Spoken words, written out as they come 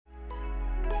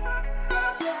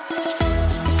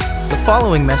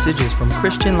following message is from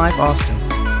Christian Life Austin.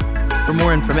 For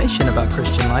more information about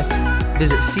Christian Life,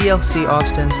 visit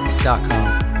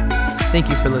clcaustin.com. Thank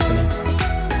you for listening.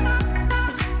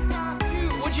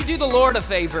 Would you do the Lord a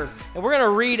favor? And we're going to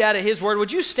read out of His Word.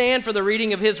 Would you stand for the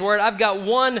reading of His Word? I've got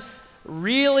one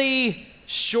really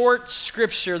short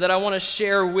scripture that I want to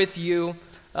share with you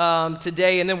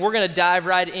today, and then we're going to dive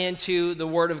right into the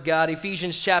Word of God.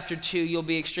 Ephesians chapter 2, you'll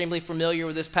be extremely familiar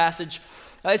with this passage.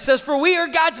 It says, "For we are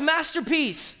God's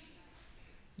masterpiece."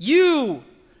 You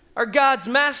are God's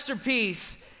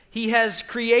masterpiece. He has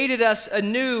created us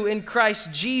anew in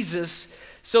Christ Jesus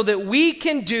so that we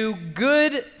can do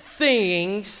good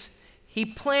things He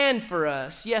planned for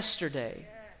us yesterday.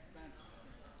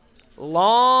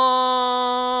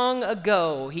 Long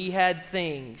ago, He had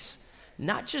things,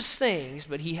 not just things,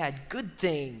 but He had good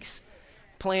things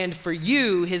planned for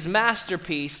you, His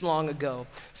masterpiece, long ago.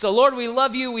 So, Lord, we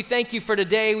love you. We thank you for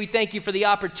today. We thank you for the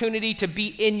opportunity to be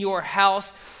in your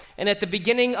house. And at the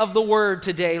beginning of the word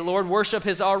today, Lord, worship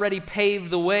has already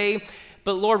paved the way.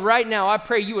 But, Lord, right now, I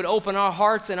pray you would open our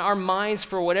hearts and our minds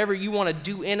for whatever you want to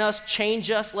do in us,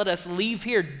 change us, let us leave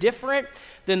here different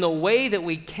than the way that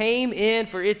we came in.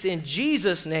 For it's in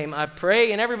Jesus' name I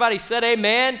pray. And everybody said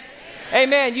amen.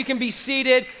 Amen. You can be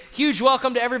seated. Huge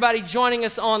welcome to everybody joining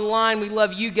us online. We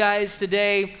love you guys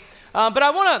today. But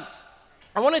I want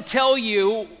to tell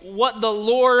you what the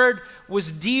Lord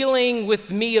was dealing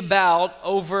with me about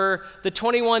over the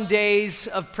 21 days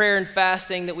of prayer and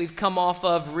fasting that we've come off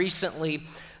of recently.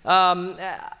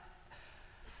 I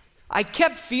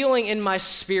kept feeling in my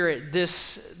spirit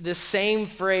this same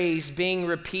phrase being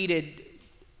repeated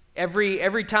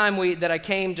every time that I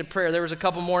came to prayer. There was a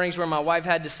couple mornings where my wife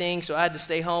had to sing, so I had to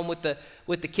stay home with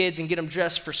the kids and get them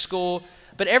dressed for school.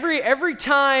 But every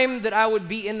time that I would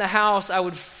be in the house, I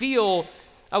would feel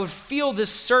this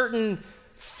certain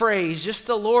phrase, just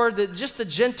the Lord, just the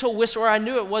gentle whisper. I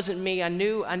knew it wasn't me. I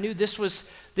knew this was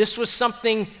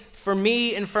something for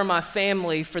me and for my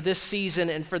family for this season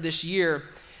and for this year.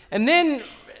 And then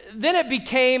it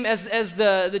became, as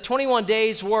the 21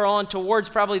 days wore on towards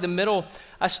probably the middle,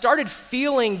 I started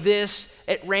feeling this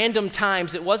at random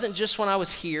times. It wasn't just when I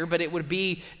was here, but it would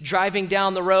be driving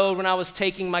down the road when I was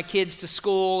taking my kids to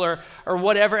school or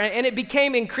whatever. And it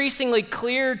became increasingly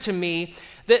clear to me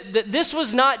that this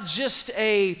was not just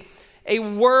a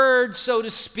word, so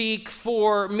to speak,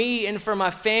 for me and for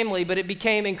my family, but it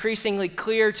became increasingly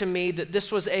clear to me that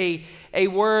this was a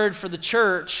word for the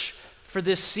church for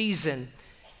this season.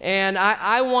 And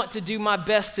I want to do my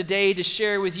best today to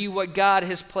share with you what God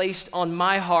has placed on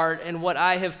my heart and what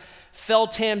I have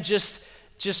felt Him just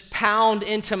pound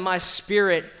into my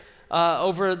spirit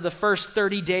over the first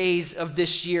 30 days of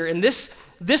this year. And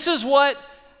this is what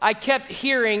I kept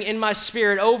hearing in my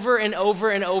spirit over and over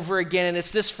and over again, and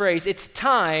it's this phrase: it's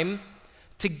time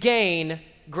to gain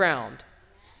ground.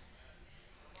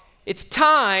 It's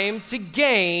time to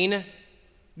gain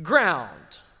ground.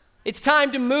 It's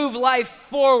time to move life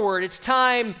forward. It's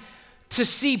time to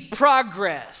see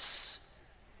progress.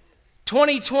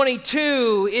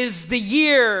 2022 is the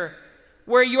year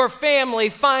where your family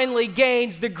finally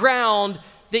gains the ground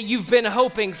that you've been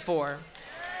hoping for.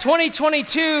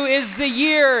 2022 is the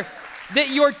year that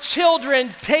your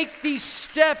children take these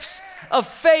steps of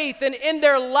faith and in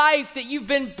their life that you've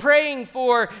been praying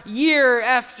for year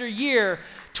after year.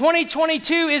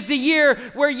 2022 is the year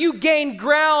where you gain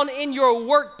ground in your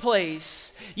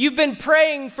workplace. You've been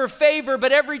praying for favor,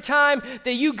 but every time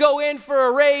that you go in for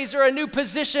a raise or a new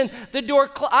position, the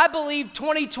door I believe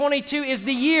 2022 is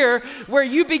the year where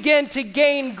you begin to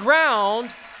gain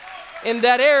ground in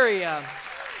that area.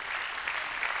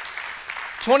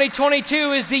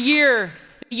 2022 is the year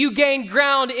you gain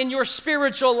ground in your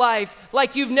spiritual life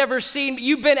like you've never seen.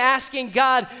 You've been asking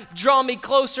God, draw me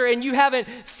closer, and you haven't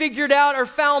figured out or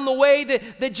found the way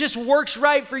that just works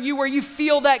right for you, where you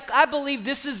feel that. I believe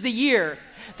this is the year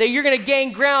that you're going to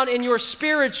gain ground in your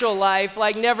spiritual life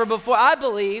like never before. I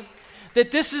believe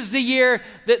that this is the year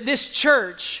that this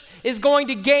church is going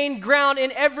to gain ground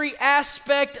in every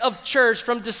aspect of church,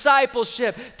 from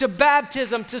discipleship to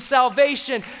baptism to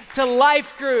salvation to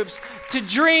life groups to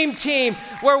dream team,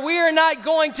 where we are not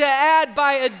going to add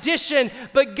by addition,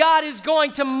 but God is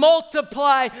going to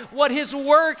multiply what His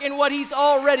work and what He's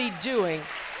already doing.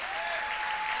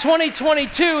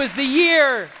 2022 is the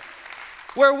year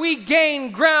where we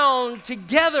gain ground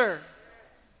together.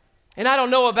 And I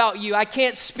don't know about you. I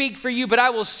can't speak for you, but I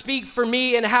will speak for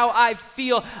me and how I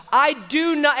feel. I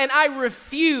do not, and I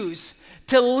refuse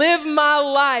to live my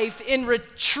life in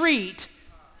retreat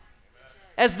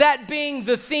as that being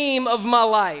the theme of my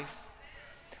life.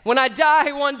 When I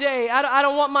die one day, I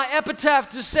don't want my epitaph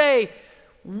to say,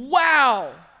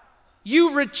 Wow,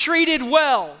 you retreated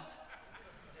well.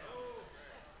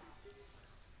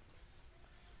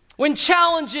 When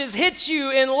challenges hit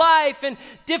you in life and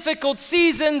difficult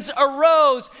seasons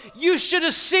arose, you should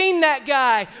have seen that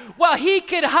guy. Well, he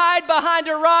could hide behind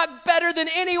a rock better than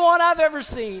anyone I've ever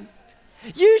seen.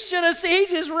 You should have seen,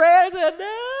 he just ran and said,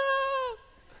 no.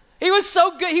 He was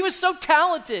so good. He was so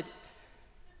talented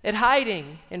at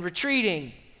hiding and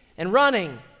retreating and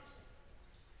running.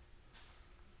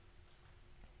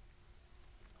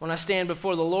 When I stand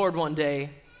before the Lord one day,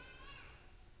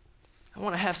 I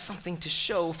want to have something to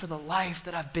show for the life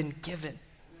that I've been given.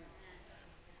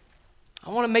 I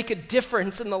want to make a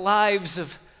difference in the lives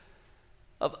of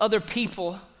other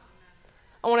people.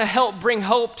 I want to help bring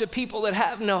hope to people that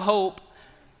have no hope.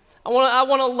 I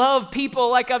want to love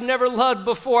people like I've never loved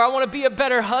before. I want to be a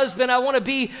better husband. I want to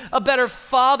be a better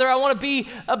father. I want to be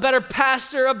a better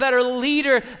pastor, a better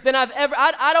leader than I've ever.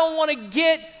 I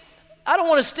don't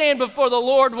want to stand before the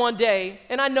Lord one day,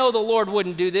 and I know the Lord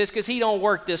wouldn't do this because he don't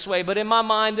work this way, but in my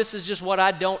mind, this is just what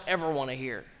I don't ever want to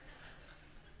hear.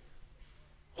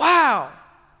 Wow.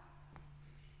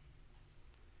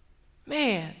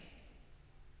 Man.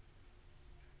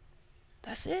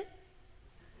 That's it?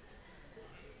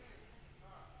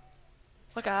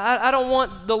 Like, I don't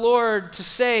want the Lord to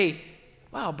say,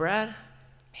 wow, Brad,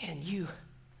 man, you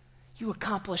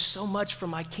accomplished so much for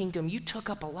my kingdom. You took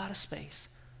up a lot of space.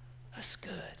 That's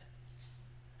good.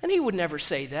 And he would never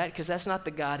say that because that's not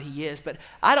the God he is. But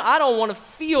I don't want to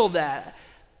feel that.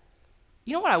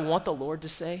 You know what I want the Lord to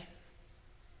say?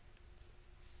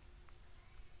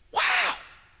 Wow.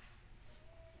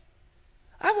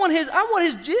 I want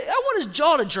his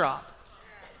jaw to drop.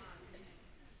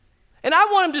 And I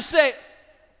want him to say,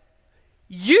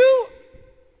 you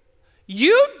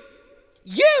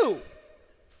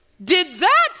did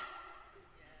that?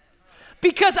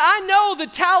 Because I know the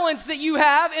talents that you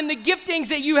have and the giftings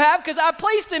that you have because I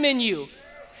placed them in you.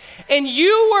 And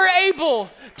you were able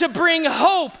to bring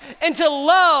hope and to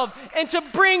love and to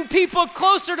bring people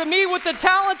closer to me with the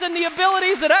talents and the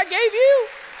abilities that I gave you.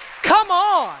 Come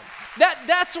on.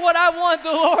 That's what I want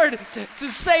the Lord to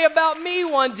say about me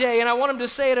one day, and I want him to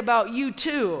say it about you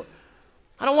too.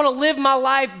 I don't want to live my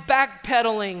life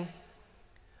backpedaling,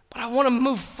 but I want to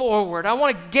move forward. I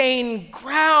want to gain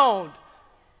ground.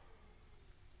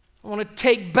 I want to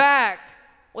take back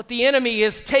what the enemy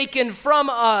has taken from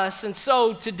us. And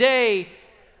so today,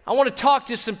 I want to talk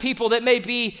to some people that may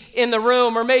be in the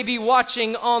room or may be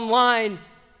watching online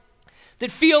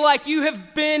that feel like you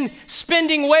have been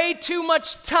spending way too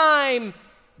much time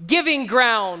giving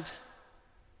ground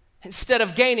instead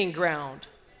of gaining ground.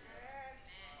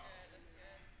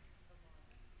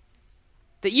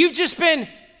 That you've just been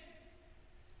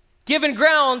giving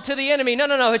ground to the enemy.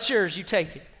 No, it's yours. You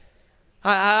take it.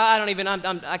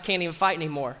 I can't even fight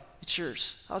anymore. It's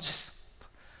yours. I'll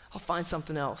find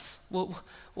something else.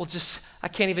 I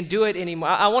can't even do it anymore.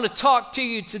 I want to talk to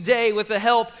you today with the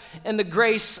help and the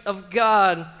grace of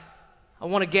God. I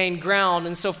want to gain ground.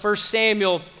 And so 1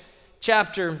 Samuel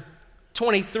chapter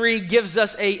 23 gives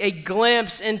us a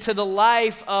glimpse into the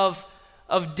life of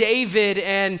David.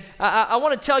 And I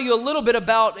want to tell you a little bit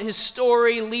about his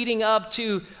story leading up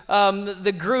to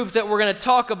the group that we're going to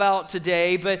talk about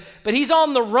today. But he's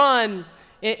on the run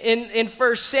in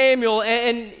 1 Samuel,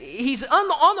 and he's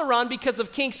on the run because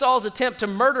of King Saul's attempt to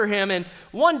murder him. And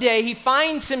one day he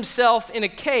finds himself in a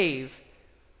cave,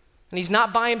 and he's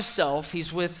not by himself.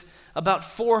 He's with about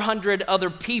 400 other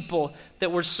people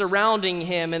that were surrounding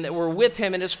him and that were with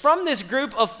him. And it's from this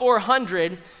group of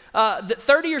 400 that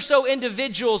 30 or so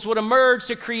individuals would emerge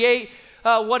to create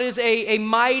what is a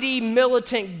mighty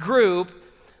militant group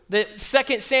that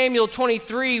 2 Samuel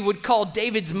 23 would call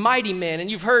David's mighty men.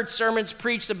 And you've heard sermons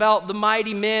preached about the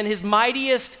mighty men, his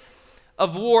mightiest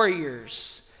of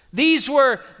warriors. These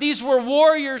were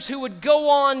warriors who would go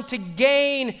on to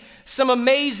gain some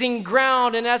amazing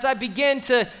ground. And as I begin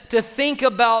to think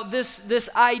about this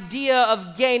idea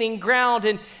of gaining ground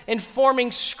and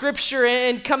forming scripture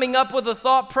and coming up with a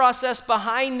thought process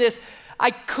behind this,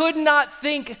 I could not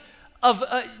think of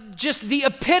just the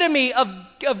epitome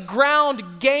of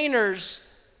ground gainers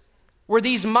were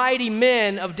these mighty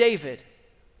men of David.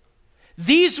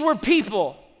 These were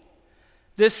people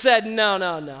that said, no.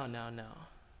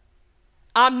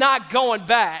 I'm not going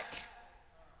back.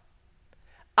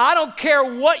 I don't care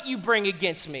what you bring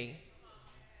against me.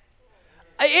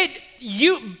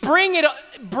 You bring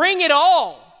it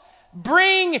all.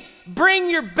 Bring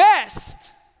your best.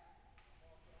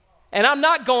 And I'm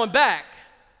not going back.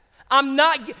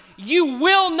 You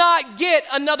will not get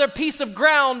another piece of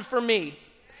ground from me.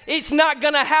 It's not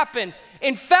going to happen.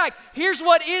 In fact, here's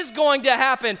what is going to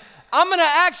happen. I'm going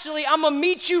to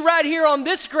meet you right here on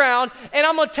this ground, and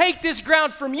I'm going to take this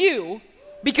ground from you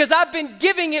because I've been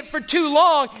giving it for too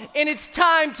long, and it's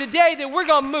time today that we're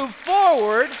going to move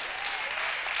forward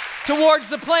towards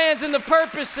the plans and the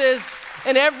purposes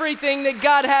and everything that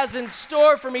God has in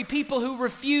store for me. People who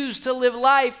refuse to live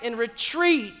life in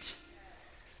retreat.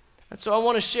 And so I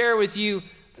want to share with you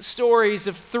the stories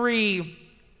of 3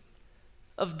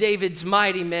 of David's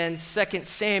mighty men. 2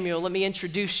 Samuel, let me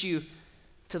introduce you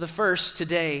to the first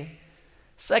today.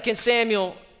 2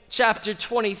 Samuel chapter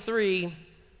 23.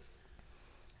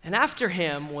 And after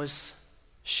him was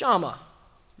Shammah,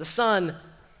 the son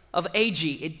of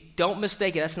Agi. Don't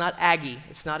mistake it, that's not Aggie.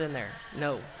 It's not in there.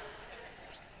 No.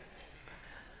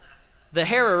 The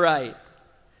Hararite.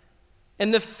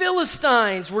 And the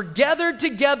Philistines were gathered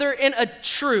together in a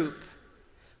troop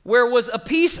where was a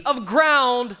piece of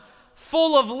ground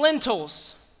full of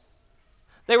lentils.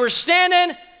 They were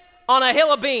standing on a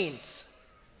hill of beans.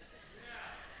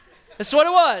 That's what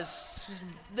it was.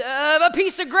 A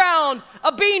piece of ground,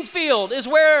 a bean field is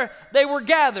where they were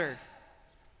gathered.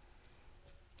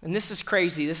 And this is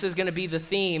crazy. This is going to be the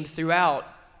theme throughout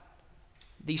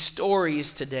these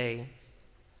stories today.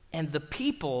 And the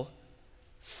people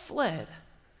fled.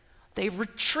 They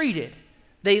retreated.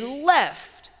 They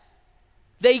left.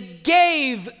 They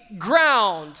gave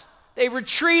ground. They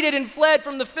retreated and fled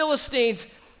from the Philistines.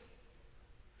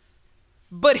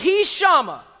 But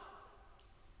Shammah,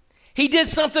 he did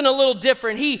something a little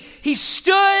different. He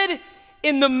stood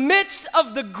in the midst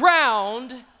of the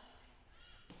ground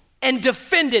and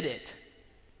defended it.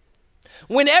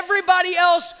 When everybody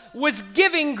else was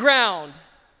giving ground,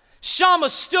 Shammah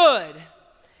stood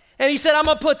and he said, I'm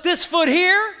going to put this foot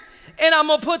here and I'm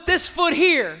going to put this foot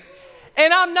here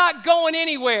and I'm not going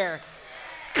anywhere.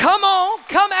 Come on,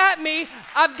 come at me.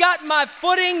 I've got my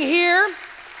footing here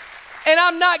and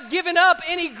I'm not giving up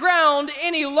any ground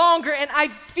any longer. And I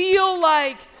feel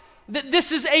like that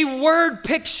this is a word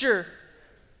picture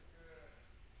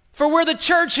for where the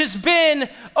church has been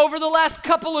over the last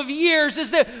couple of years,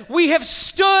 is that we have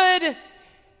stood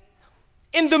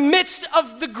in the midst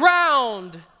of the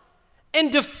ground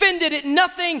and defended it.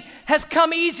 Nothing has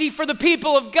come easy for the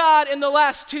people of God in the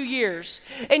last 2 years.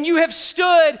 And you have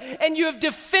stood and you have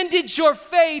defended your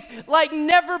faith like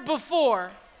never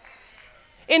before.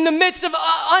 In the midst of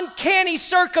uncanny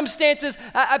circumstances,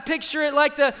 I picture it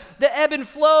like the ebb and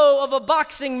flow of a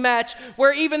boxing match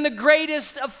where even the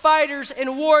greatest of fighters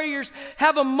and warriors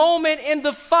have a moment in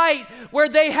the fight where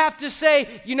they have to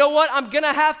say, you know what, I'm going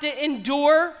to have to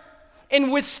endure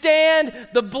and withstand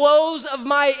the blows of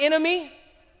my enemy.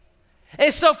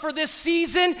 And so for this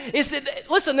season,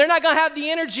 listen, they're not going to have the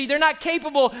energy. They're not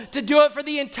capable to do it for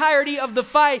the entirety of the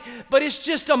fight. But it's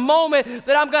just a moment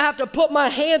that I'm going to have to put my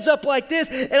hands up like this,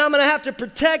 and I'm going to have to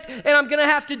protect, and I'm going to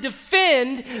have to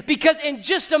defend, because in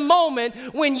just a moment,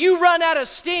 when you run out of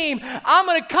steam, I'm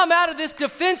going to come out of this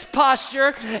defense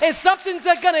posture, and something's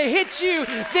going to hit you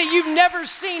that you've never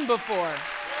seen before.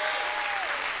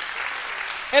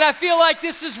 And I feel like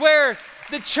this is where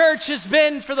the church has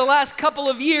been for the last couple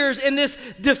of years, in this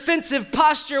defensive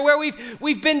posture where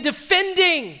we've been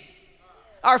defending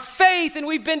our faith and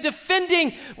we've been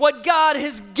defending what God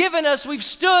has given us. We've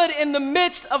stood in the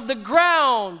midst of the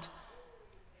ground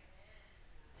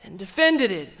and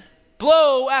defended it.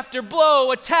 Blow after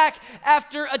blow, attack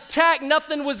after attack.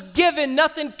 Nothing was given,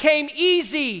 nothing came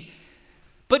easy.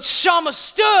 But Shammah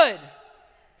stood.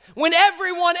 When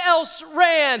everyone else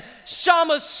ran,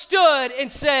 Shammah stood and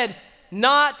said,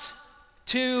 not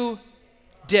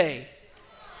today.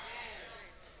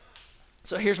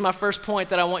 So here's my first point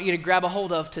that I want you to grab a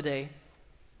hold of today.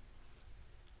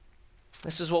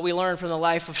 This is what we learned from the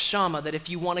life of Shammah, that if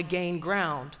you want to gain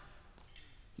ground,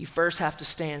 you first have to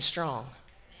stand strong.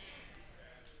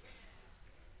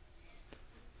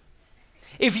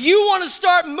 If you want to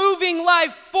start moving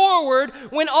life forward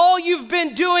when all you've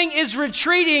been doing is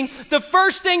retreating, the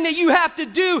first thing that you have to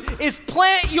do is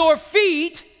plant your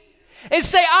feet and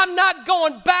say, I'm not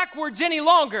going backwards any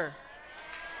longer.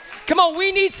 Come on,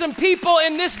 we need some people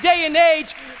in this day and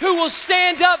age who will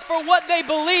stand up for what they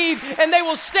believe, and they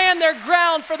will stand their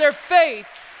ground for their faith.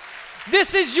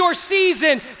 This is your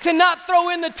season to not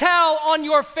throw in the towel on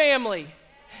your family.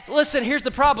 Listen, here's the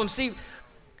problem. See,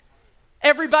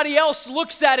 everybody else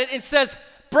looks at it and says,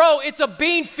 bro, it's a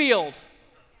bean field.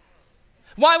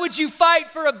 Why would you fight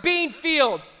for a bean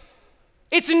field?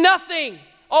 It's nothing.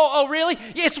 Oh, really?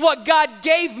 It's what God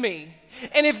gave me.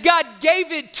 And if God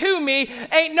gave it to me,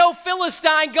 ain't no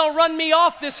Philistine gonna run me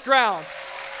off this ground.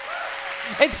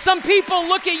 And some people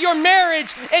look at your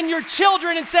marriage and your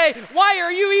children and say, why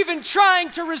are you even trying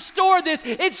to restore this?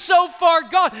 It's so far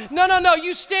gone. No.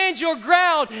 You stand your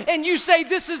ground and you say,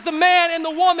 this is the man and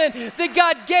the woman that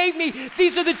God gave me.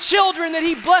 These are the children that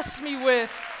he blessed me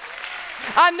with.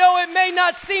 I know it may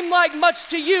not seem like much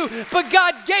to you, but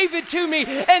God gave it to me,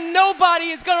 and nobody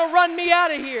is going to run me out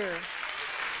of here.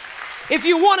 If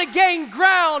you want to gain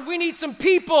ground, we need some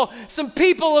people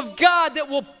of God that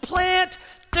will plant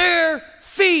their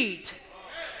feet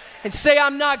and say,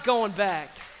 I'm not going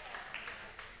back.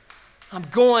 I'm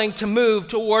going to move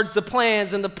towards the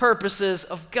plans and the purposes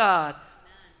of God.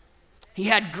 He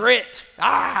had grit.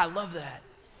 I love that.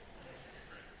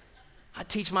 I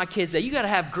teach my kids that you got to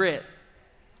have grit.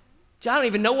 I don't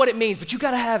even know what it means, but you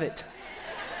got to have it.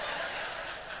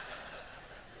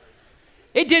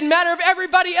 It didn't matter if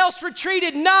everybody else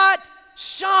retreated, not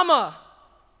Shammah.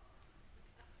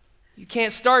 You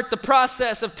can't start the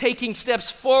process of taking steps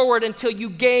forward until you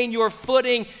gain your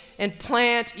footing and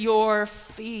plant your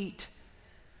feet.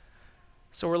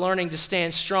 So we're learning to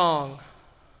stand strong,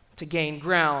 to gain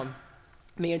ground.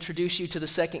 Let me introduce you to the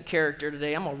second character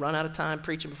today. I'm going to run out of time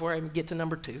preaching before I even get to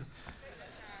number 2.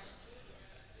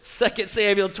 2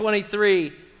 Samuel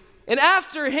 23. And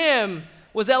after him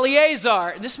was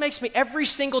Eleazar. This makes me, every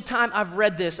single time I've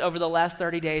read this over the last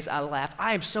 30 days, I laugh.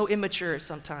 I am so immature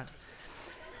sometimes.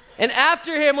 And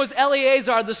after him was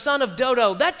Eleazar, the son of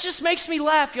Dodo. That just makes me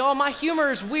laugh, y'all. My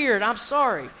humor is weird. I'm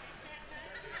sorry.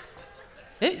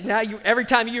 Now every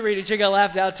time you read it, you're going to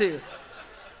laugh out too.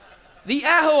 The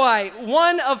Ahohite,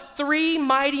 one of 3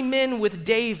 mighty men with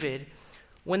David,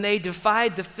 when they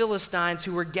defied the Philistines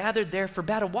who were gathered there for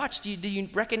battle. Watch, do you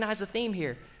recognize the theme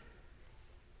here?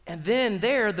 And then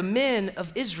there, the men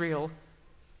of Israel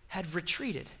had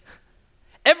retreated.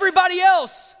 Everybody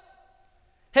else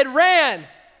had ran.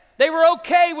 They were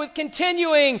okay with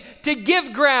continuing to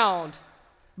give ground.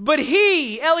 But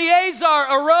he, Eleazar,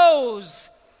 arose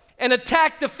and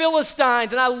attacked the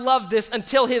Philistines. And I love this,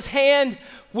 until his hand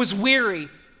was weary.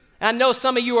 And I know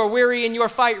some of you are weary in your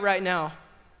fight right now.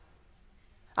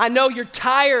 I know you're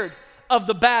tired of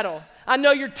the battle. I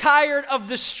know you're tired of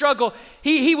the struggle.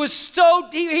 He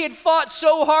had fought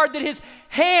so hard that his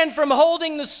hand from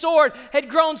holding the sword had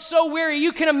grown so weary.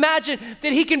 You can imagine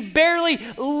that he can barely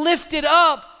lift it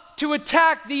up to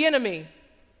attack the enemy.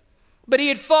 But he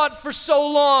had fought for so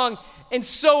long and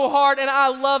so hard, and I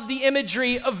love the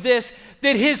imagery of this,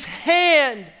 that his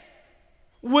hand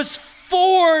was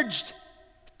forged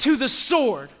to the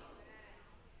sword.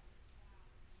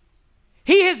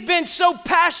 He has been so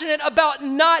passionate about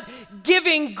not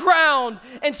giving ground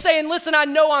and saying, listen, I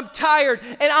know I'm tired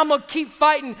and I'm going to keep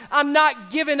fighting. I'm not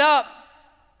giving up.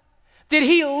 That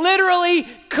he literally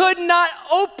could not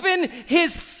open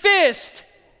his fist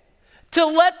to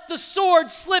let the sword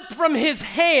slip from his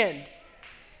hand.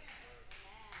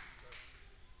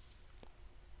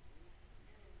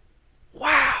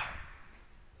 Wow.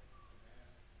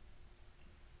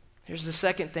 Here's the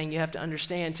second thing you have to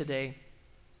understand today.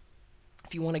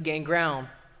 If you want to gain ground,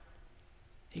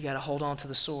 you got to hold on to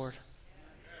the sword.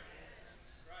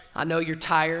 I know you're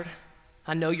tired.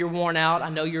 I know you're worn out. I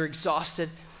know you're exhausted.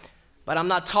 But I'm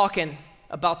not talking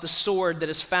about the sword that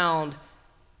is found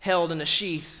held in a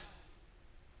sheath.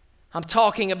 I'm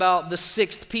talking about the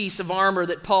 6th piece of armor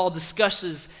that Paul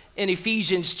discusses in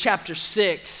Ephesians chapter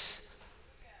 6.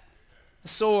 The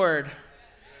sword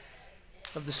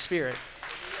of the Spirit.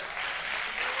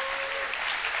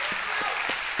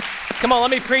 Come on,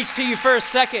 let me preach to you for a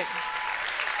second.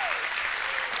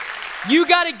 You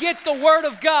got to get the Word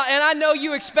of God. And I know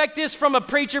you expect this from a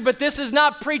preacher, but this is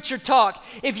not preacher talk.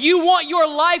 If you want your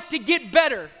life to get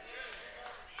better,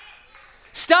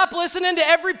 stop listening to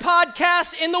every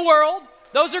podcast in the world.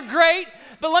 Those are great.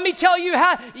 But let me tell you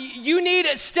how you need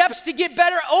steps to get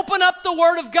better. Open up the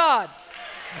Word of God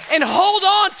and hold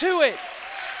on to it.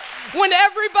 When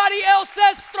everybody else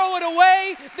says throw it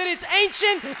away, that it's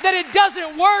ancient, that it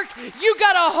doesn't work, you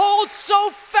got to hold so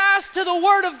fast to the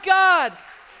Word of God.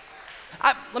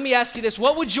 Let me ask you this.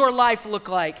 What would your life look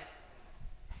like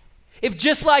if,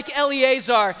 just like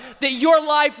Eleazar, that your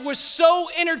life was so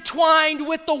intertwined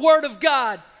with the Word of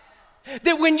God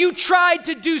that when you tried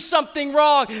to do something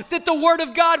wrong, that the Word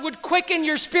of God would quicken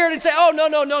your spirit and say, oh,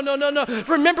 no.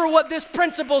 Remember what this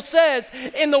principle says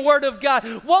in the Word of God.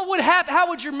 What would happen? How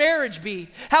would your marriage be?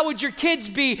 How would your kids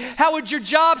be? How would your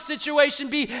job situation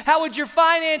be? How would your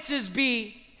finances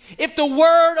be? If the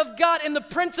Word of God and the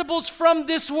principles from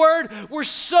this Word were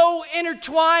so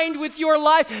intertwined with your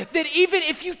life that even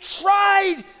if you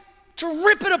tried to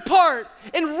rip it apart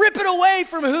and rip it away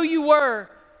from who you were,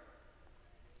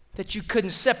 that you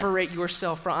couldn't separate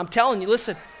yourself from. I'm telling you,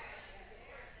 listen,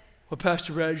 Well,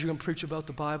 Pastor Brad, you're going to preach about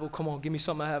the Bible? Come on, give me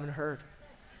something I haven't heard.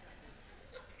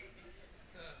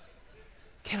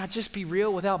 Can I just be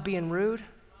real without being rude?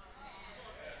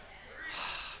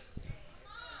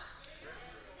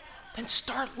 Then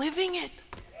start living it.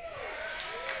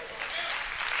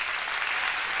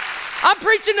 I'm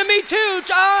preaching to me too.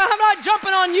 I'm not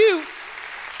jumping on you.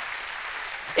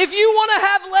 If you want to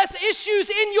have less issues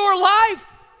in your life,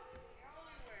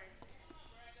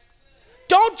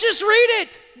 don't just read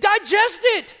it, digest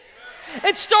it.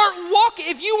 And start walking.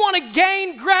 If you want to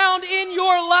gain ground in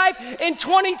your life in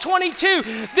 2022,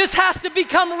 this has to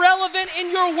become relevant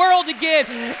in your world again.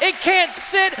 It can't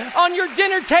sit on your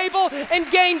dinner table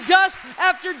and gain dust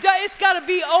after dust. It's got to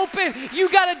be open. You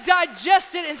got to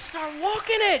digest it and start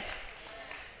walking it.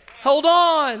 Hold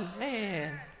on.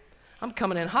 Man, I'm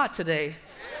coming in hot today.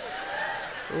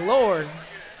 Lord.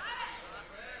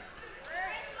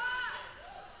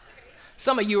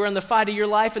 Some of you are in the fight of your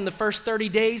life in the first 30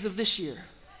 days of this year.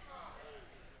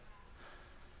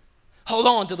 Hold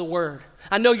on to the word.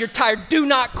 I know you're tired. Do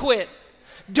not quit.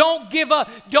 Don't give up.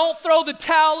 Don't throw the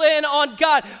towel in on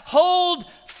God. Hold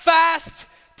fast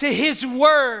to his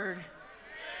word.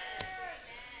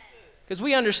 Because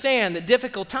we understand that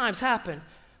difficult times happen.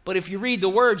 But if you read the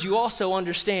words, you also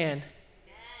understand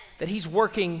that he's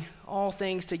working all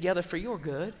things together for your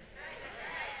good.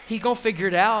 He's going to figure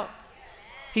it out.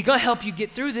 He's going to help you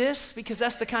get through this because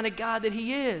that's the kind of God that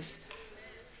he is.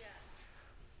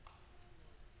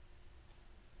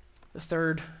 The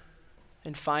third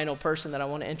and final person that I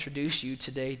want to introduce you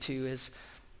today to is,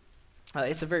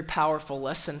 it's a very powerful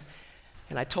lesson.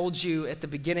 And I told you at the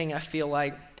beginning, I feel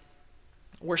like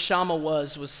where Shammah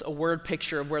was a word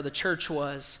picture of where the church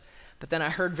was. But then I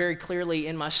heard very clearly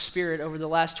in my spirit over the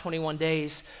last 21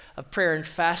 days of prayer and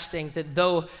fasting that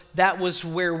though that was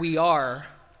where we are,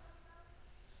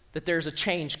 that there's a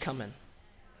change coming.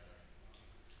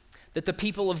 That the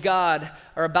people of God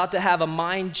are about to have a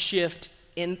mind shift,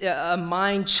 a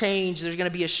mind change. There's going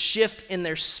to be a shift in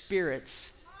their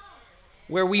spirits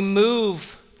where we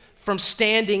move from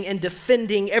standing and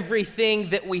defending everything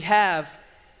that we have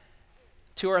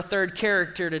to our third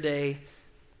character today,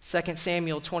 2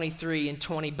 Samuel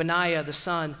 23:20. Benaiah, the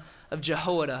son of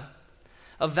Jehoiada,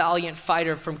 a valiant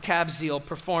fighter from Kabzeel,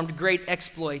 performed great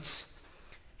exploits.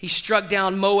 He struck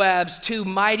down Moab's two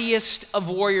mightiest of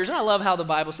warriors. And I love how the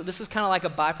Bible says this is kind of like a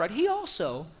byproduct.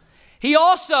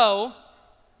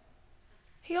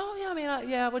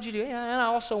 What'd you do? Yeah, and I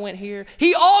also went here.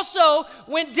 He also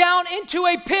went down into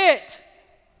a pit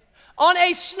on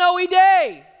a snowy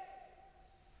day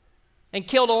and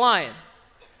killed a lion.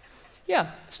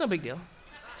 Yeah, it's no big deal.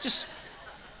 It's just...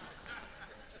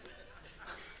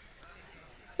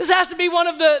 This has to be one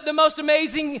of the most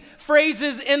amazing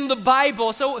phrases in the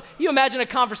Bible. So you imagine a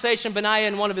conversation, Benaiah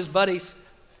and one of his buddies.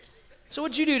 So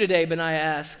what'd you do today, Benaiah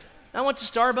asked. I went to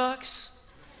Starbucks.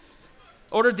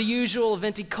 Ordered the usual, a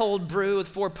venti cold brew with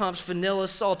 4 pumps, vanilla,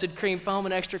 salted cream foam,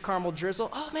 and extra caramel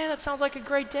drizzle. Oh man, that sounds like a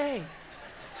great day.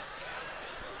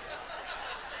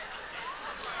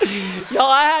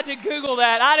 Y'all, I had to Google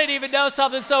that. I didn't even know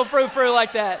something so frou-frou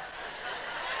like that.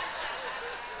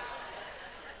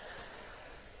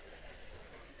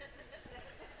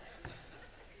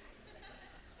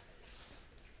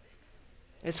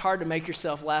 It's hard to make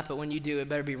yourself laugh, but when you do, it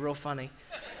better be real funny.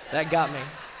 That got me.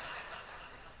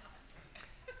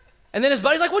 And then his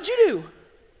buddy's like, what'd you do?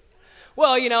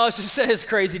 Well, it's just a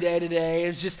crazy day today.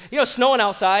 It's just, snowing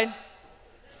outside.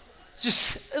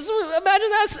 Imagine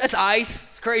that's ice.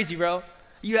 It's crazy, bro.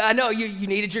 I know you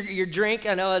needed your drink.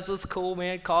 I know that's cool,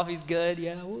 man. Coffee's good.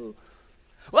 Yeah. Woo.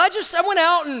 Well, I went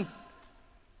out and,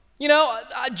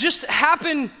 I just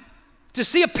happened to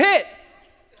see a pit.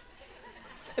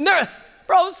 And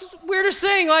bro, this is the weirdest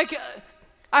thing. Like,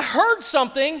 I heard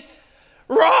something.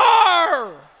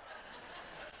 Roar!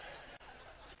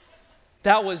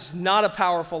 That was not a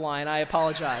powerful line. I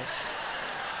apologize.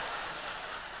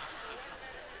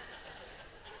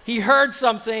 He heard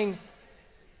something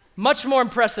much more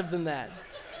impressive than that.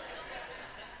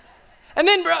 And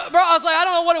then, bro, I was like, I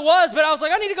don't know what it was, but I was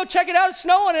like, I need to go check it out. It's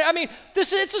snowing. I mean,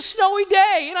 it's a snowy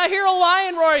day, and I hear a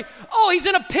lion roaring. Oh, he's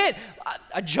in a pit.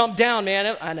 I jumped down,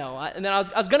 man. I know. And then I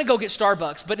was going to go get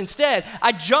Starbucks, but instead,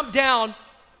 I jumped down,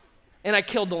 and I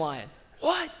killed the lion.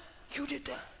 What? You did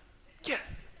that? Yeah.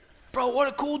 Bro, what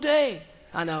a cool day.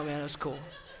 I know, man. It was cool.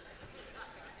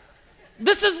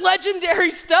 This is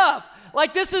legendary stuff.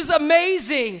 Like, this is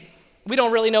amazing. We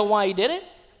don't really know why he did it.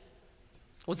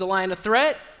 Was the lion a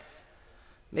threat?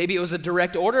 Maybe it was a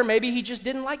direct order. Maybe he just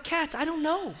didn't like cats. I don't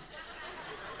know.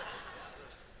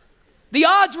 The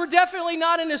odds were definitely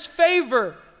not in his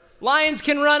favor. Lions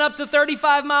can run up to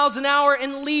 35 miles an hour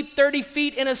and leap 30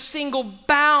 feet in a single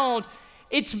bound.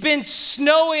 It's been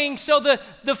snowing, so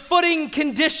the footing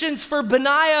conditions for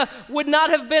Benaiah would not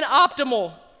have been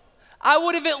optimal. I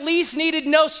would have at least needed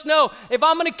no snow. If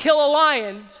I'm going to kill a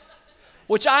lion,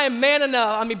 which I am man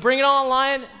enough, bring it on,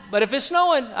 lion. But if it's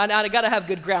snowing, I got to have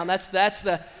good ground. It's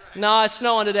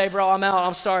snowing today, bro. I'm out.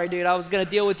 I'm sorry, dude. I was going to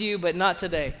deal with you, but not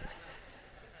today.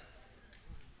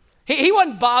 He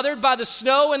wasn't bothered by the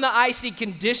snow and the icy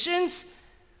conditions.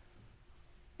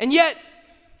 And yet,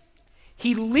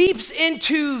 he leaps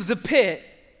into the pit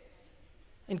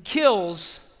and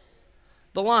kills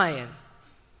the lion.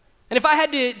 And if I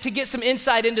had to get some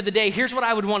insight into the day, here's what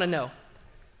I would want to know.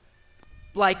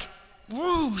 Like,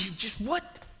 whoa, just what?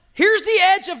 Here's the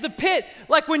edge of the pit.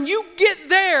 Like when you get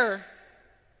there,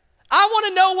 I want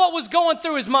to know what was going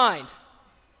through his mind.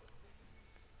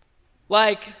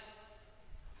 Like,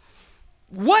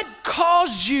 what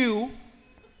caused you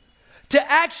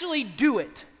to actually do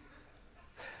it?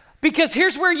 Because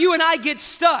here's where you and I get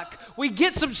stuck. We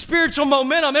get some spiritual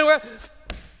momentum and we're,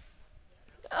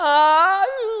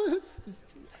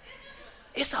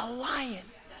 it's a lion.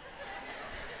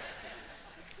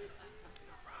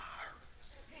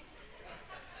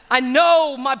 I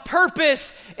know my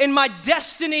purpose and my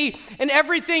destiny and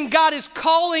everything God is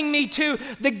calling me to.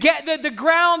 The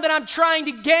ground that I'm trying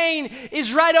to gain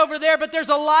is right over there, but there's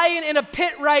a lion in a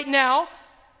pit right now.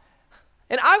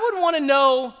 And I would want to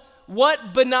know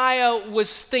what Benaiah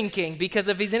was thinking, because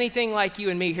if he's anything like you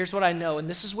and me, here's what I know, and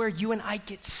this is where you and I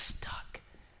get stuck.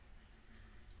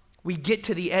 We get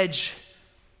to the edge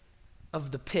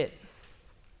of the pit.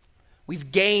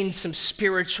 We've gained some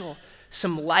spiritual,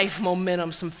 some life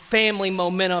momentum, some family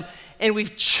momentum, and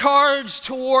we've charged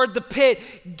toward the pit,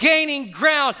 gaining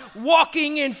ground,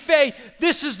 walking in faith.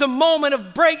 This is the moment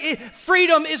of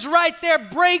freedom is right there,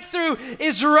 breakthrough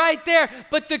is right there,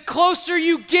 but the closer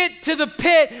you get to the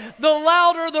pit, the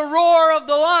louder the roar of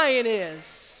the lion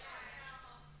is.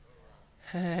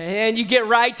 And you get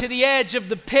right to the edge of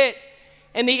the pit,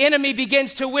 and the enemy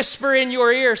begins to whisper in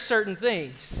your ear certain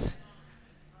things.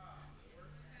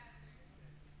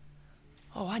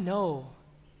 Oh, I know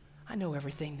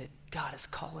everything that God is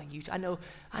calling you to.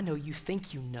 I know you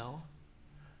think you know,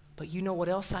 but you know what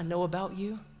else I know about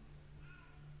you?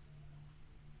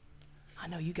 I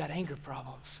know you got anger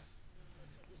problems.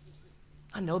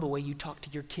 I know the way you talk to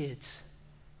your kids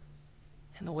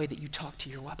and the way that you talk to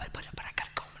your wife, but I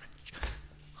gotta go.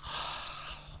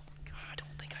 Oh, God, I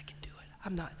don't think I can do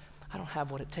it. I don't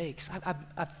have what it takes.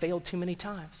 I've failed too many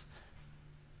times.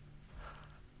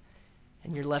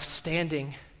 And you're left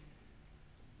standing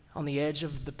on the edge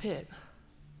of the pit.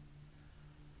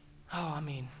 Oh,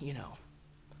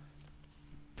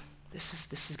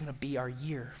 this is going to be our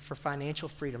year for financial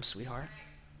freedom, sweetheart.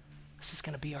 This is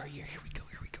going to be our year. Here we go.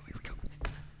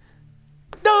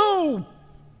 No!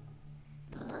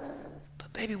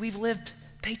 But baby, we've lived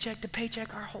paycheck to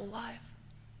paycheck our whole life.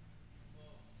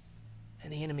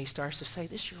 And the enemy starts to say,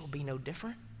 this year will be no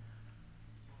different.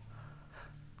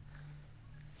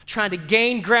 Trying to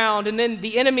gain ground, and then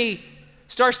the enemy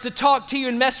starts to talk to you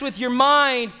and mess with your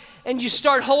mind, and you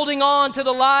start holding on to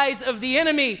the lies of the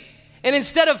enemy. And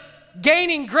instead of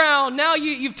gaining ground, now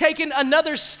you've taken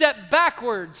another step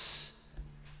backwards.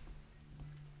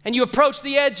 And you approach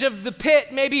the edge of the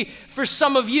pit, maybe for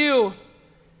some of you.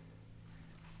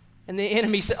 And the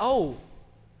enemy said, oh,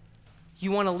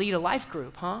 you want to lead a life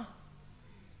group, huh?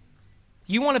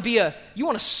 You want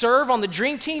to serve on the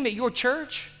dream team at your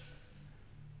church?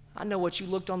 I know what you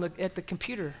looked at the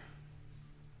computer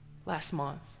last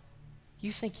month. You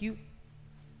think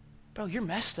bro, you're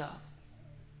messed up.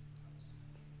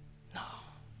 No,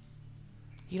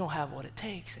 you don't have what it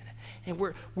takes. And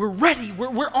we're ready.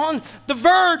 We're on the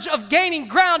verge of gaining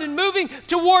ground and moving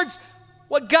towards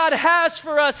what God has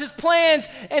for us, his plans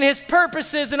and his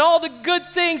purposes and all the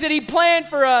good things that he planned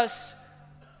for us.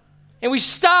 And we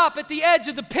stop at the edge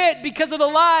of the pit because of the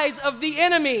lies of the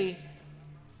enemy.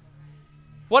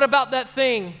 What about that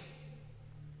thing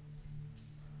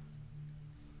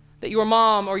that your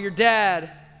mom or your dad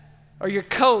or your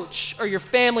coach or your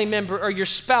family member or your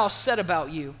spouse said about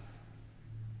you?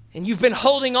 And you've been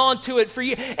holding on to it for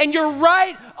years, and you're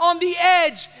right on the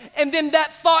edge, and then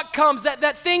that thought comes,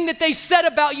 that thing that they said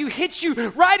about you hits you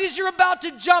right as you're about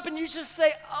to jump, and you just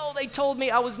say, oh, they told me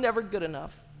I was never good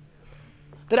enough,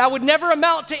 that I would never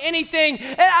amount to anything,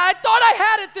 and I thought I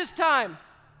had it this time.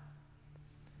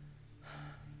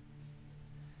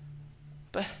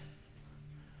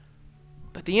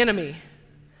 But the enemy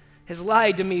has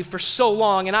lied to me for so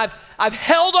long, and I've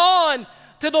held on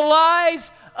to the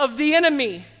lies of the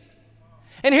enemy.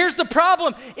 And here's the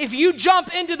problem. If you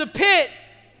jump into the pit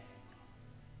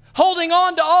holding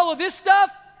on to all of this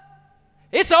stuff,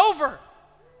 it's over.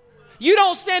 You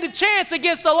don't stand a chance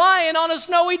against a lion on a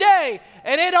snowy day,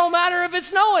 and it don't matter if it's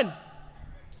snowing.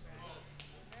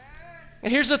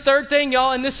 And here's the third thing,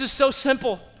 y'all, and this is so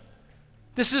simple.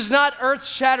 This is not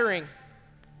earth-shattering,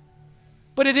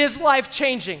 but it is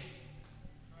life-changing.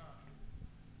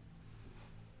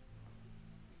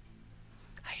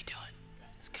 How you doing?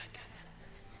 It's good.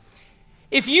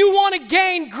 If you want to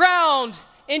gain ground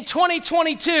in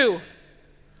 2022, you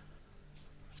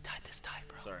tied this tie,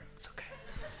 bro. Sorry. It's okay.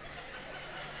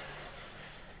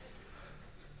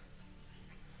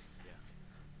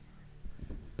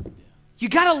 You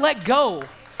got to let go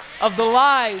of the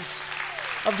lies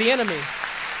of the enemy.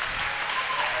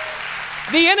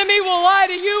 The enemy will lie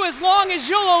to you as long as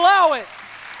you'll allow it.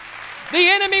 The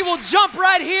enemy will jump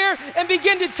right here and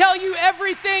begin to tell you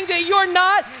everything that you're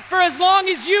not for as long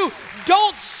as you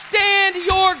don't stand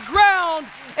your ground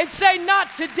and say,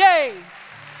 not today.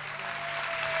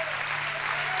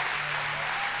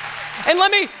 And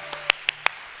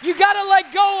you got to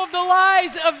let go of the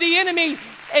lies of the enemy,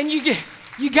 and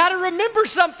you got to remember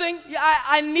something.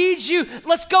 I need you.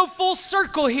 Let's go full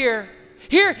circle here.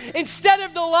 Here, instead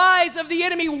of the lies of the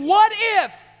enemy, what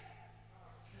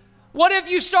if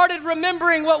you started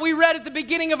remembering what we read at the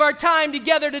beginning of our time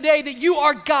together today, that you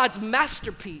are God's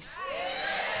masterpiece?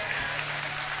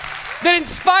 That in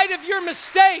spite of your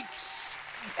mistakes,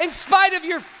 in spite of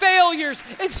your failures,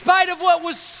 in spite of what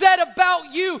was said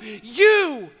about you,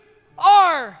 you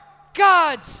are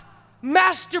God's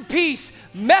masterpiece.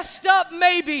 Messed up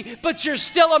maybe, but you're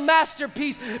still a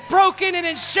masterpiece. Broken and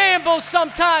in shambles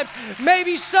sometimes,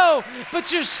 maybe so,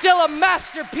 but you're still a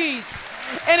masterpiece.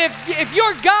 And if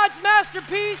you're God's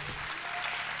masterpiece,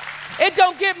 it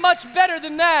don't get much better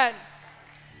than that.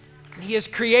 He has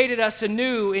created us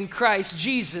anew in Christ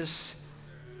Jesus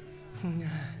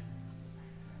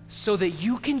so that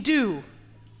you can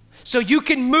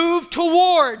move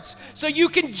towards, so you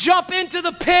can jump into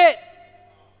the pit.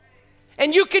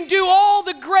 And you can do all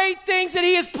the great things that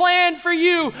He has planned for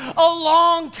you a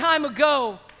long time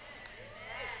ago.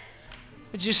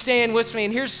 Would you stand with me?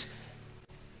 And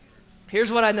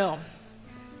here's what I know.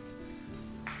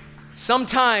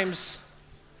 Sometimes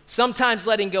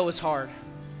letting go is hard.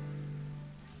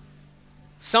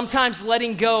 Sometimes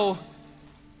letting go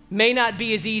may not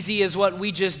be as easy as what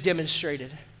we just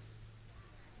demonstrated.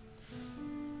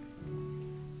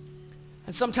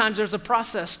 And sometimes there's a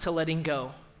process to letting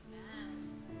go.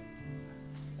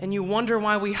 And you wonder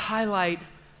why we highlight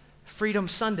Freedom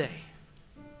Sunday.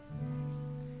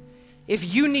 If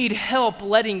you need help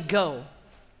letting go,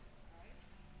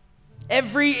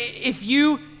 if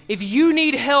you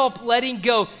need help letting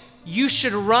go, you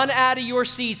should run out of your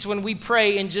seats when we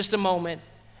pray in just a moment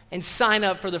and sign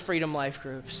up for the Freedom Life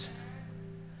groups.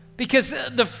 Because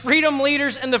the Freedom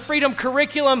leaders and the Freedom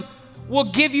curriculum will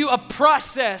give you a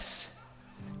process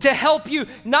to help you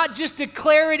not just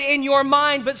declare it in your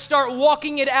mind, but start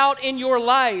walking it out in your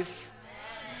life.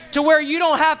 To where you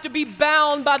don't have to be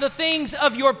bound by the things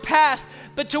of your past,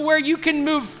 but to where you can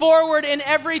move forward in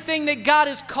everything that God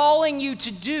is calling you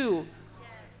to do.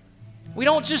 We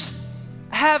don't just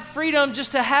have freedom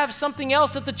just to have something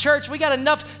else at the church. We got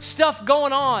enough stuff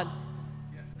going on.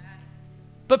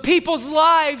 But people's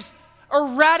lives are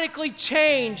radically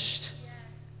changed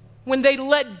when they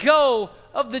let go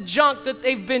of the junk that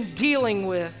they've been dealing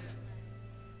with.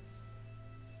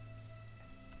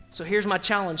 So here's my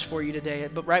challenge for you today,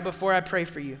 but right before I pray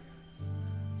for you.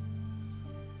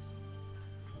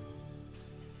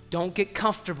 Don't get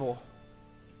comfortable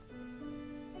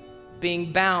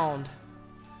being bound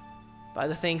by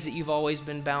the things that you've always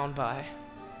been bound by.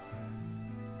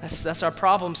 That's our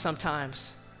problem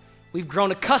sometimes. We've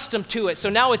grown accustomed to it. So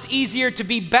now it's easier to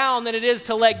be bound than it is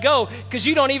to let go, because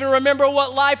you don't even remember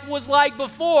what life was like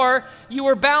before you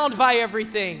were bound by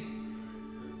everything.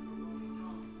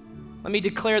 Let me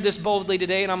declare this boldly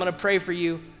today, and I'm going to pray for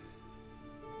you.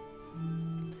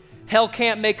 Hell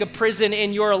can't make a prison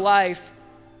in your life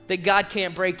that God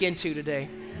can't break into today.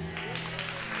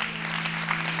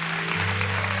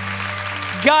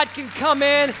 God can come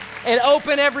in and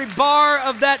open every bar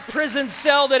of that prison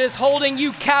cell that is holding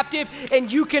you captive,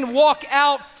 and you can walk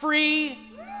out free,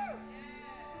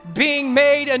 being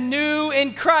made anew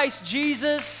in Christ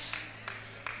Jesus.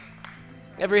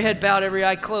 Every head bowed, every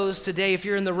eye closed today. If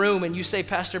you're in the room and you say,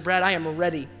 Pastor Brad, I am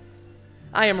ready.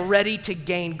 I am ready to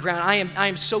gain ground. I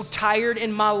am so tired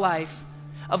in my life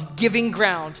of giving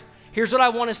ground. Here's what I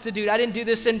want us to do. I didn't do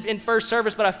this in first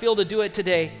service, but I feel to do it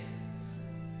today.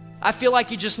 I feel like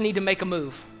you just need to make a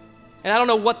move. And I don't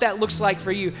know what that looks like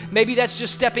for you. Maybe that's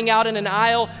just stepping out in an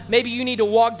aisle. Maybe you need to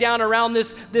walk down around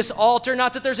this altar.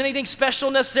 Not that there's anything special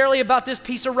necessarily about this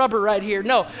piece of rubber right here.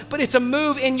 No, but it's a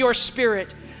move in your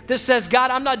spirit that says,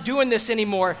 God, I'm not doing this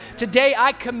anymore. Today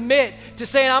I commit to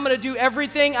saying I'm going to do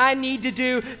everything I need to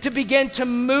do to begin to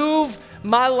move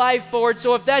my life forward.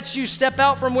 So if that's you, step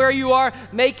out from where you are,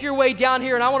 make your way down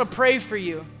here, and I want to pray for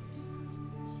you.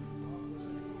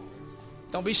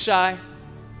 Don't be shy.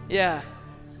 Yeah.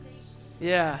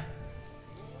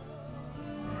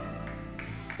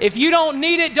 If you don't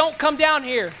need it, don't come down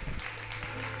here.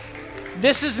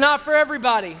 This is not for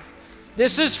everybody.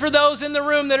 This is for those in the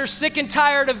room that are sick and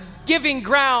tired of giving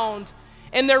ground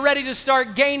and they're ready to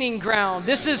start gaining ground.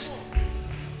 This is...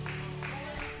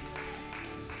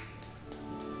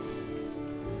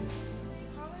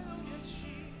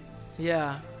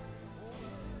 Yeah.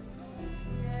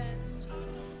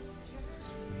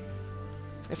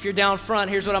 If you're down front,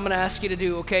 here's what I'm going to ask you to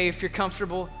do, okay? If you're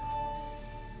comfortable,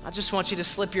 I just want you to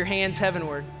slip your hands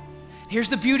heavenward. Here's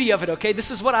the beauty of it, okay?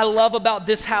 This is what I love about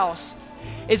this house,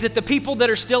 is that the people that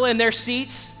are still in their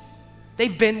seats,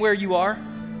 they've been where you are.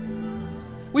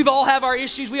 We've all have our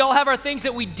issues. We all have our things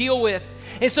that we deal with.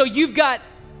 And so you've got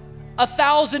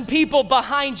 1,000 people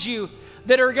behind you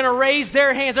that are going to raise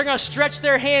their hands. They're going to stretch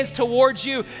their hands towards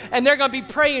you, and they're going to be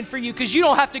praying for you because you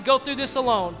don't have to go through this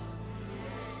alone.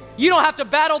 You don't have to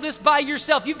battle this by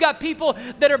yourself. You've got people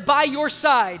that are by your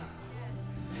side.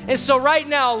 And so right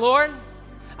now, Lord,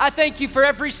 I thank you for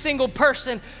every single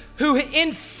person who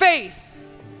in faith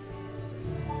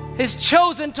has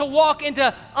chosen to walk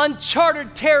into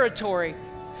uncharted territory,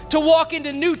 to walk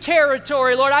into new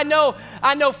territory. Lord, I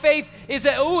know faith is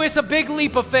it's a big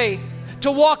leap of faith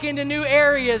to walk into new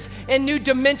areas and new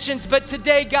dimensions. But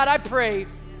today, God, I pray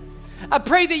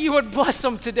that you would bless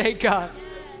them today, God.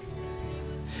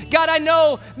 God, I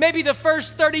know maybe the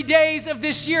first 30 days of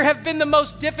this year have been the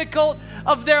most difficult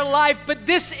of their life, but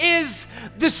this is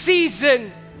the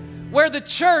season where the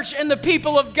church and the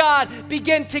people of God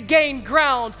begin to gain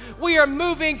ground. We are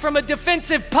moving from a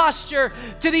defensive posture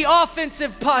to the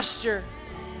offensive posture.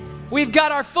 We've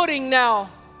got our footing now,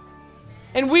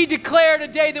 and we declare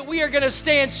today that we are going to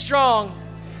stand strong,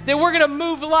 that we're going to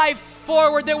move life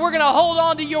forward, that we're going to hold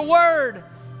on to your word,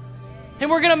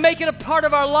 and we're going to make it a part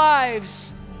of our lives.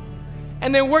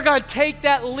 And then we're going to take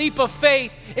that leap of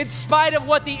faith in spite of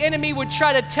what the enemy would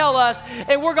try to tell us.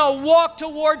 And we're going to walk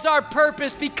towards our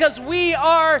purpose because we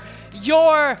are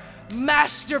your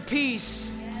masterpiece.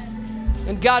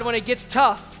 And God, when it gets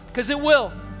tough, because it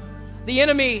will, the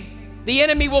enemy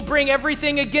will bring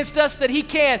everything against us that he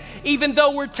can. Even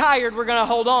though we're tired, we're going to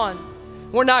hold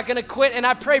on. We're not going to quit. And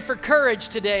I pray for courage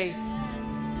today.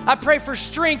 I pray for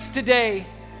strength today.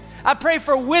 I pray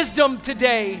for wisdom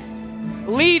today.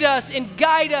 Lead us and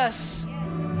guide us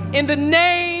in the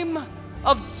name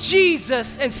of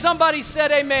Jesus. And somebody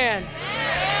said amen.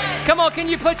 Amen. Come on, can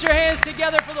you put your hands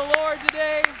together for the Lord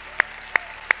today?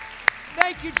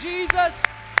 Thank you, Jesus.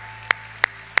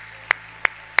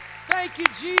 Thank you,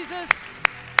 Jesus.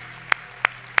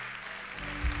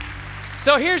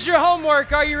 So here's your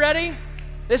homework. Are you ready?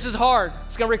 This is hard.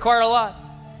 It's going to require a lot.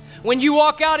 When you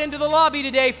walk out into the lobby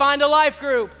today, find a life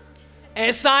group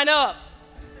and sign up.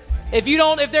 If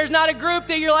there's not a group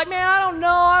that you're like, man, I don't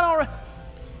know,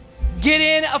 get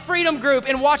in a freedom group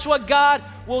and watch what God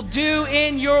will do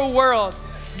in your world.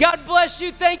 God bless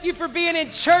you. Thank you for being in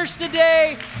church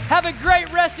today. Have a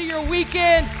great rest of your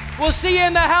weekend. We'll see you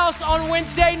in the house on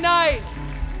Wednesday night.